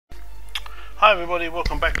Hi everybody,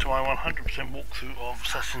 welcome back to my 100% walkthrough of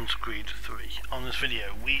Assassin's Creed 3. On this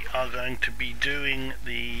video we are going to be doing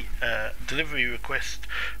the delivery request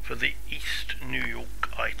for the East New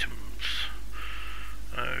York items.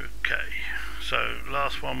 Okay, so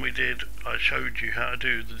last one we did, I showed you how to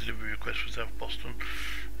do the delivery request for South Boston.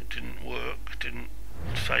 It didn't work, didn't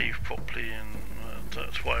save properly, and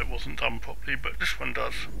that's why it wasn't done properly, but this one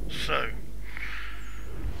does. So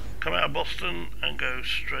come out of Boston and go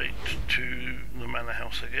straight to the Manor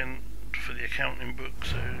House again for the accounting book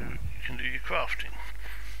so you can do your crafting.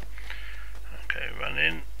 Okay, run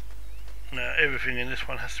in. Now everything in this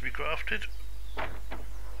one has to be crafted,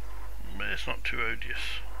 but it's not too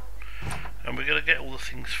odious. And we're going to get all the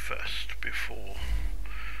things first before.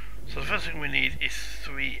 So the first thing we need is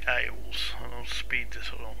 3 ales, and I'll speed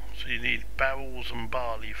this along. So you need barrels and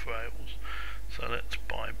barley for ales. So let's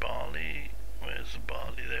buy barley. Where's the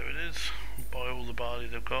barley? There it is. Buy all the barley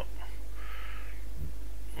they've got.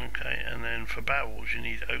 Okay, and then for barrels you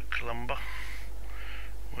need oak lumber,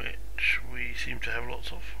 which we seem to have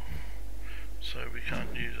lots of, so we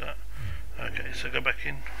can't use that. Okay, so go back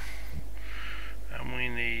in, and we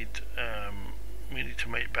need to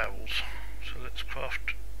make barrels. So let's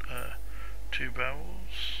craft 2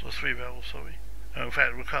 barrels, or 3 barrels, sorry. Oh, in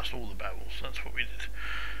fact, we'll cast all the barrels. That's what we did.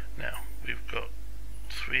 Now we've got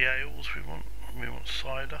 3 ales we want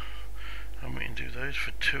cider, and we can do those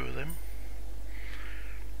for 2 of them.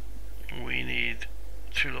 We need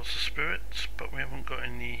 2 lots of spirits, but we haven't got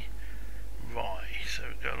any rye, so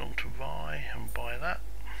go along to rye and buy that.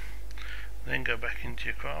 Then go back into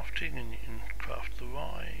your crafting and you can craft the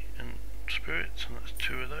rye and spirits, and that's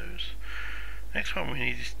 2 of those. Next one we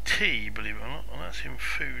need is tea, believe it or not, and that's in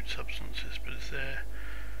food substances, but it's there.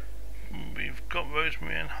 We've got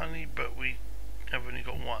rosemary and honey, but we have only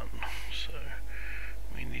got 1, so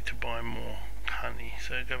we need to buy more honey.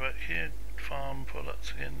 So go back here, farm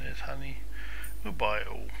products again, there's honey. We'll buy it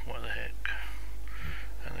all, what the heck.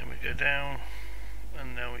 And then we go down,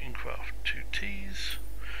 and now we can craft 2 teas.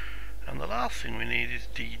 And the last thing we need is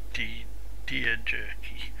deer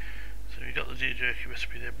jerky. So we got the deer jerky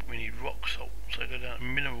recipe there, but we need rock salt. So go down to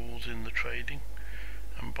minerals in the trading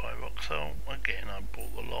and buy rock salt. Again, I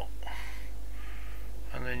bought the lot.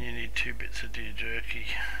 And then you need 2 bits of deer jerky,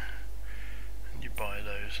 and you buy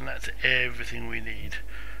those, and that's everything we need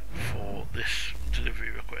for this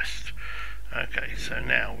delivery request. Okay, so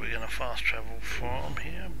now we're going to fast travel from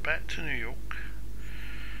here back to New York,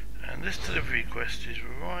 and this delivery request is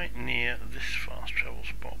right near this fast travel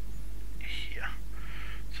spot here.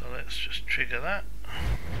 So let's just trigger that.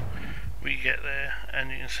 We get there,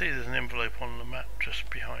 and you can see there's an envelope on the map just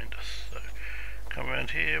behind us. So come around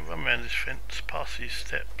here, run around this fence, past these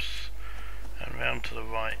steps, and round to the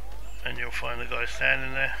right, and you'll find the guy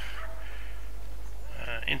standing there.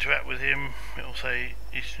 Interact with him. It'll say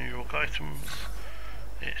East New York items.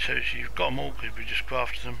 It shows you've got them all because we just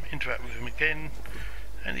crafted them. Interact with him again,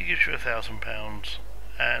 and he gives you £1,000,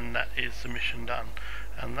 and that is the mission done.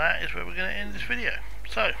 And that is where we're going to end this video.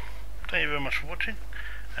 So, thank you very much for watching,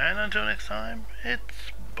 and until next time,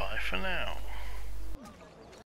 it's bye for now.